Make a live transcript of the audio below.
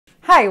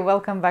Hi,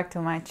 welcome back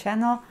to my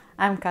channel.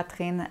 I'm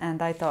Catherine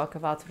and I talk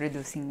about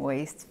reducing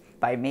waste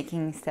by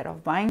making instead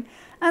of buying.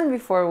 And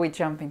before we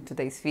jump into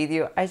today's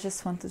video, I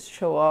just want to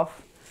show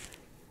off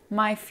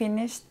my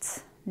finished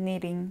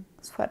knitting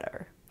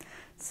sweater.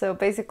 So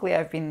basically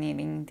I've been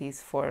knitting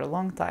this for a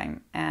long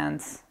time and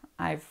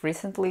I've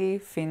recently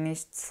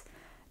finished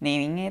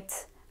knitting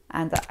it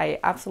and I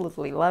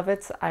absolutely love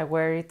it. I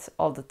wear it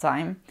all the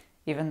time,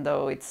 even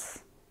though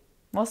it's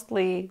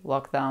mostly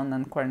lockdown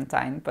and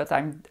quarantine, but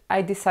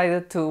I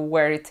decided to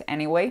wear it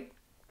anyway,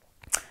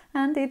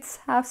 and it's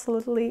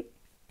absolutely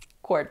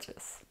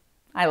gorgeous.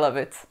 I love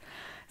it.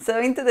 So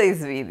in today's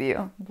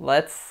video,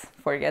 let's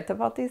forget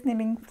about this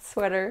knitting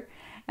sweater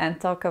and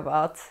talk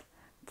about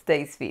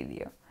today's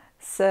video.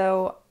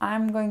 So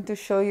I'm going to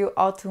show you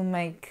how to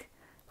make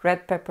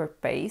red pepper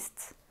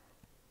paste.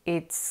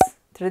 It's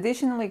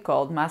traditionally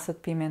called massa de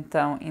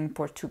pimentão in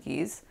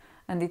Portuguese,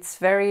 and it's a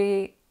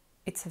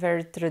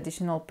very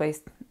traditional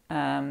paste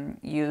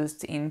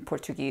used in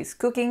Portuguese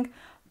cooking,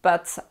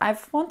 but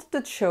I've wanted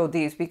to show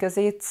this because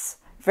it's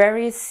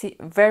very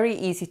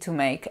easy to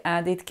make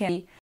and it can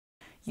be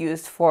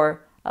used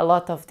for a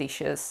lot of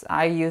dishes.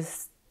 I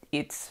use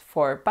it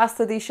for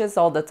pasta dishes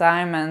all the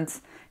time, and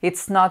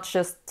it's not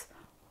just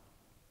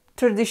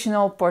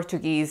traditional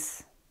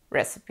Portuguese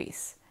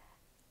recipes.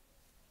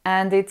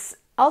 And it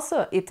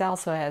also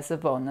has a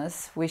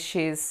bonus, which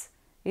is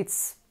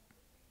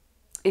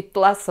it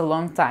lasts a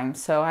long time.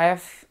 So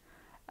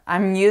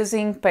I'm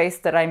using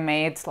paste that I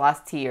made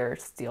last year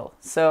still.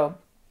 So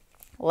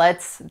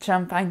let's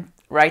jump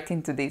right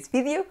into this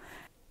video.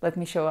 Let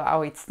me show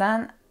how it's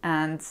done,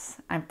 and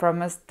I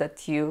promise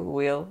that you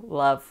will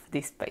love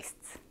this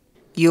paste.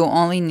 You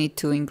only need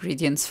 2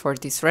 ingredients for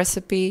this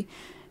recipe.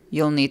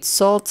 You'll need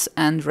salt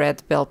and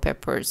red bell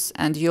peppers,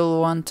 and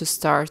you'll want to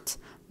start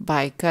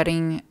by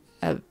cutting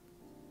a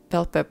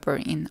bell pepper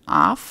in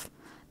half,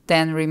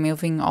 then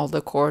removing all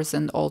the cores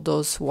and all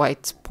those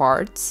white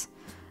parts.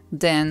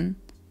 Then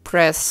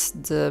press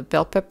the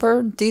bell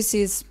pepper. This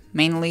is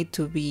mainly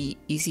to be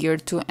easier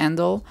to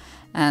handle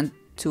and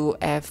to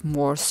have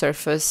more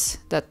surface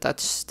that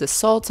touch the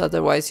salt,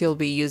 otherwise you'll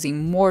be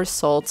using more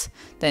salt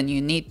than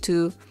you need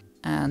to,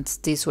 and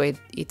this way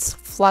it's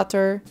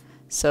flatter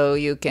so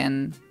you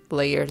can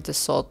layer the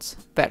salt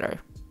better.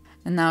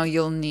 And now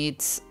you'll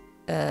need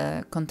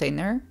a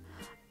container.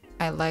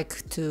 I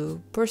like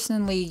to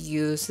personally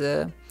use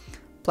a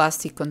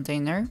plastic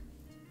container,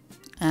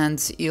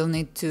 and you'll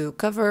need to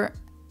cover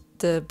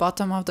the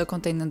bottom of the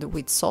container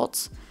with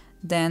salt,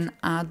 then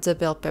add the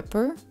bell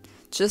pepper.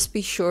 Just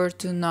be sure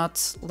to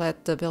not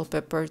let the bell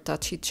pepper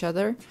touch each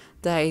other.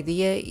 The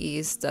idea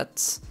is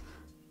that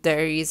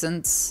there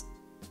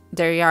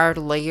are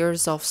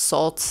layers of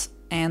salt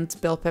and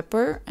bell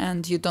pepper,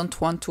 and you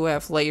don't want to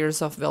have layers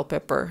of bell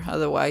pepper,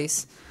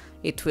 otherwise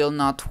it will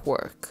not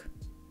work.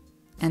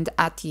 And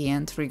at the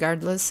end,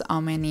 regardless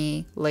how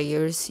many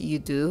layers you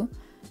do,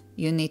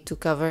 you need to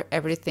cover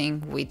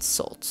everything with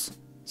salt.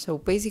 So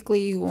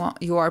basically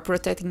you are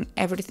protecting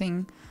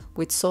everything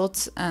with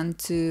salt and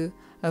to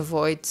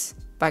avoid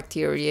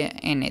bacteria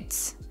in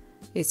it.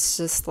 It's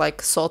just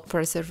like salt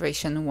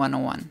preservation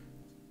 101.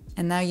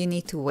 And now you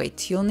need to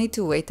wait. You'll need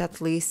to wait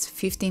at least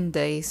 15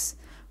 days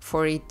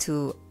for it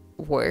to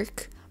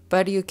work,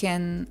 but you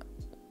can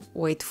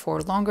wait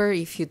for longer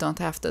if you don't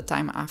have the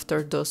time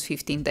after those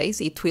 15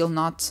 days. It will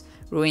not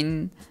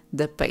ruin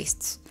the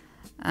paste.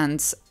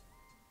 And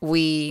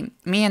me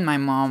and my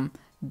mom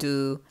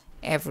do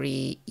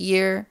every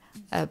year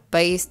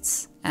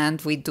pastes,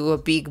 and we do a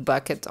big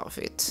bucket of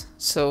it.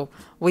 So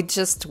we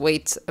just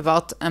wait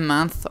about a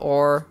month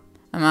or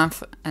a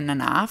month and a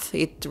half.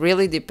 It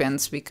really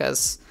depends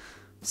because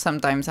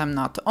sometimes I'm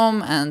not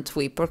home and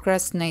we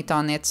procrastinate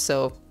on it.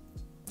 So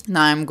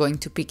now I'm going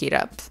to pick it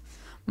up.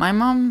 My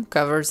mom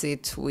covers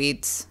it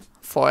with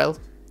foil.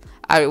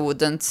 I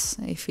wouldn't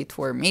if it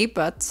were me,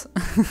 but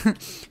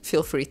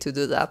feel free to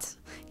do that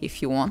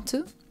if you want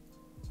to.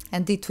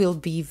 And it will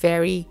be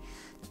very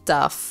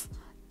tough,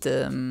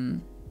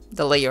 the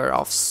layer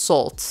of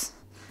salt.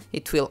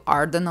 It will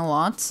harden a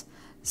lot.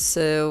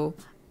 So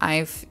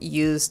I've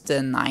used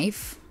a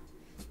knife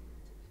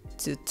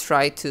to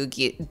try to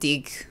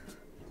dig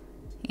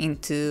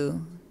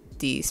into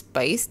these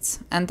pastes.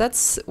 And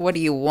that's what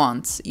you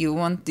want. You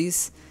want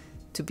this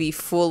to be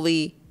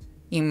fully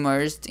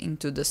immersed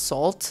into the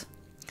salt.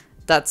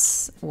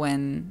 That's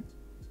when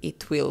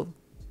it will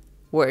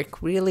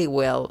work really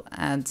well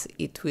and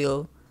it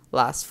will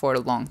last for a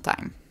long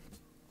time.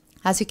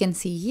 As you can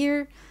see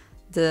here,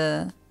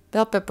 the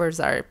bell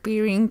peppers are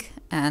appearing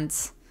and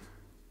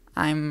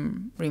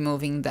I'm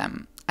removing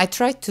them. I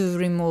try to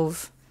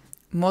remove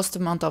most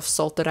amount of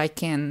salt that I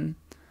can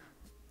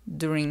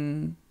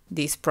during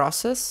this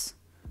process,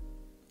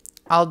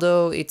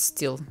 although it's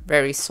still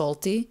very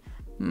salty.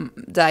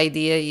 The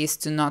idea is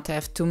to not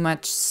have too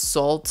much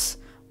salt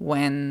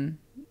when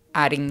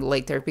adding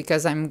later,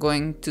 because I'm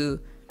going to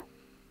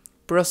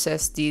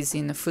process these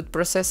in a food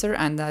processor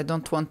and I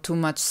don't want too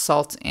much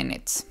salt in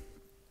it.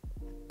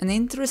 An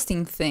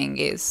interesting thing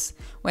is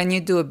when you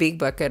do a big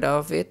bucket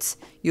of it,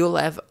 you'll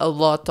have a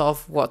lot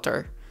of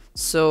water.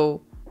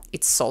 So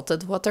it's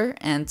salted water,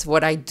 and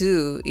what I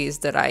do is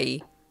that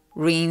I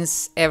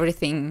rinse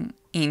everything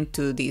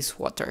into this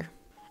water.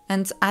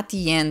 And at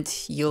the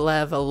end, you'll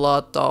have a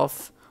lot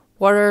of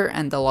water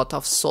and a lot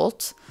of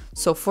salt.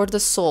 So for the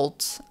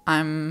salt,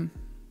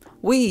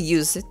 we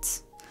use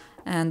it,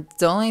 and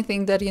the only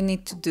thing that you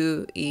need to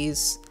do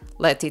is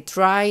let it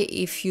dry.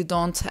 If you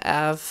don't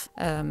have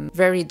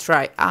very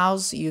dry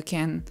house, you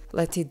can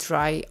let it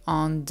dry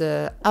on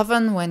the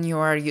oven when you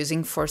are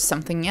using for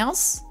something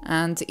else,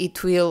 and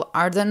it will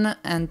harden,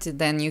 and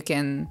then you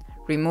can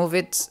remove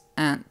it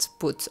and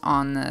put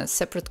on a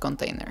separate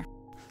container.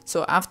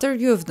 So after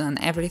you've done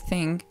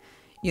everything,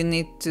 you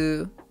need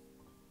to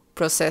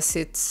process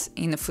it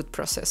in a food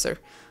processor.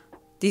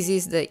 This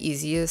is the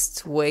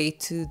easiest way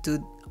to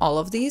do all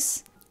of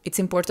this. It's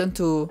important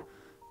to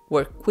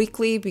work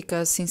quickly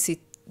because since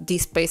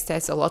this paste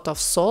has a lot of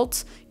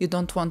salt, you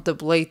don't want the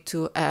blade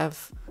to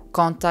have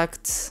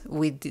contact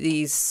with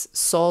this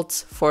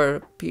salt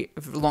for a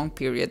long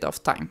period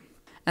of time.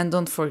 And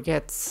don't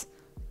forget,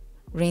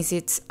 rinse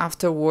it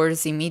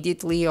afterwards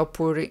immediately or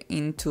pour it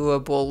into a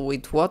bowl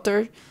with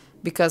water,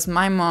 because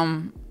my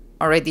mom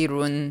already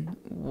ruined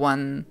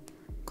one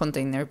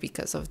container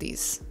because of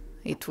this.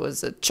 It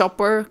was a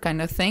chopper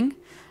kind of thing,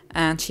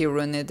 and she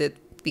ruined it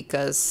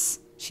because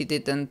she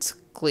didn't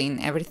clean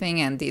everything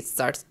and it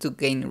started to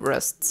gain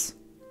rust.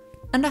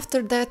 And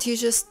after that, you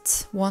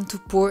just want to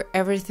pour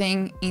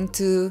everything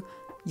into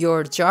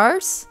your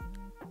jars.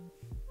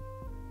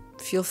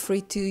 Feel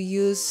free to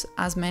use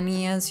as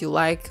many as you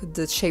like,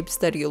 the shapes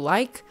that you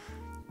like.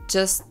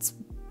 Just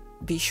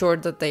be sure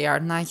that they are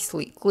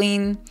nicely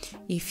clean.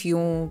 If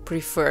you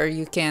prefer,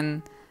 you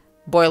can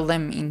boil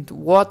them into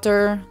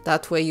water.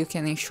 That way you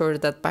can ensure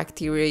that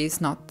bacteria is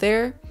not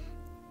there.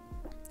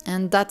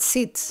 And that's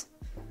it.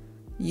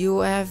 You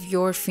have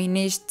your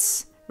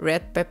finished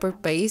red pepper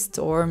paste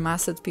or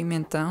massa de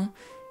pimentão.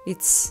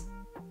 It's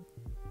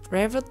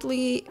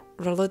relatively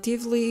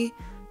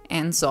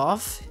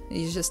hands-off.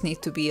 You just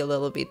need to be a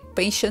little bit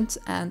patient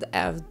and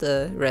have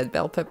the red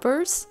bell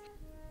peppers.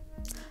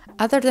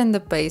 Other than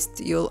the paste,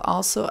 you'll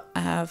also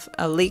have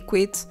a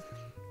liquid.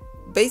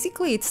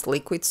 Basically, it's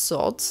liquid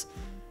salt.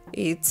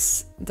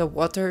 It's the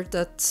water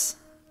that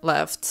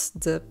left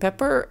the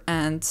pepper,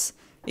 and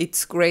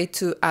it's great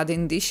to add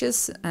in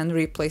dishes and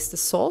replace the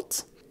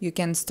salt. You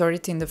can store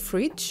it in the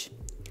fridge.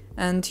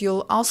 And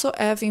you'll also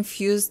have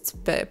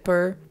infused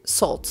pepper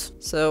salt.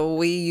 So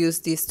we use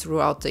this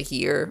throughout the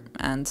year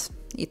and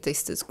it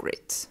tastes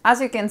great. As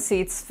you can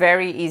see, it's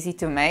very easy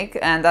to make,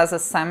 and as a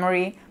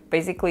summary,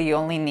 basically you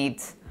only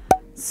need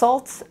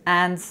salt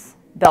and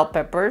bell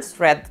peppers,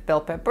 red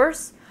bell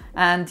peppers,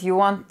 and you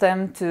want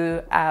them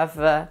to have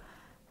a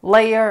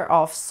layer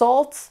of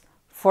salt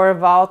for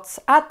about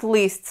at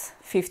least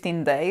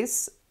 15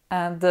 days.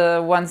 And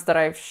the ones that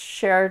I've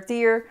shared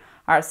here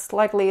are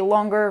slightly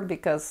longer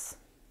because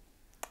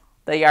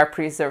they are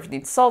preserved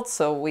in salt,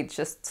 so we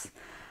just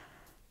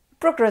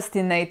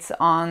procrastinate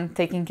on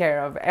taking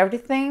care of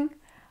everything.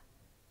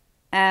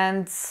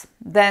 And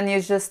then you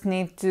just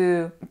need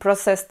to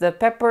process the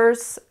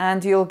peppers,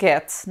 and you'll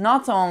get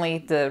not only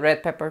the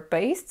red pepper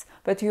paste,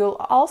 but you'll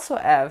also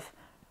have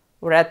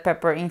red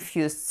pepper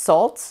infused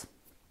salt,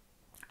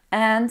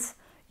 and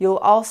you'll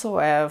also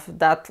have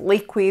that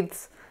liquid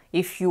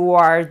if you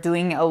are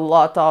doing a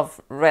lot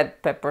of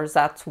red peppers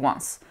at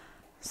once.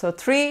 So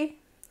three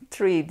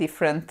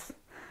different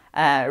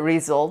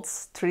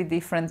results, 3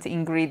 different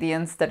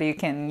ingredients that you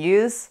can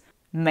use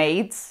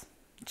made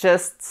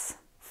just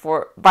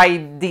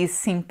by this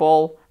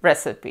simple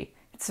recipe.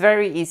 It's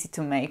very easy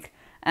to make,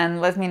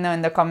 and let me know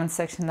in the comment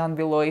section down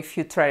below if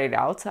you try it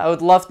out. I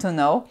would love to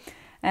know.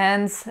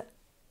 And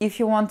if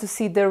you want to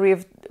see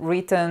the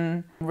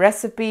written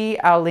recipe,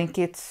 I'll link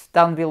it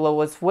down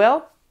below as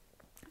well.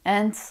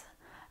 And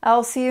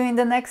I'll see you in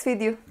the next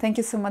video. Thank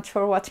you so much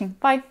for watching.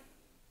 Bye!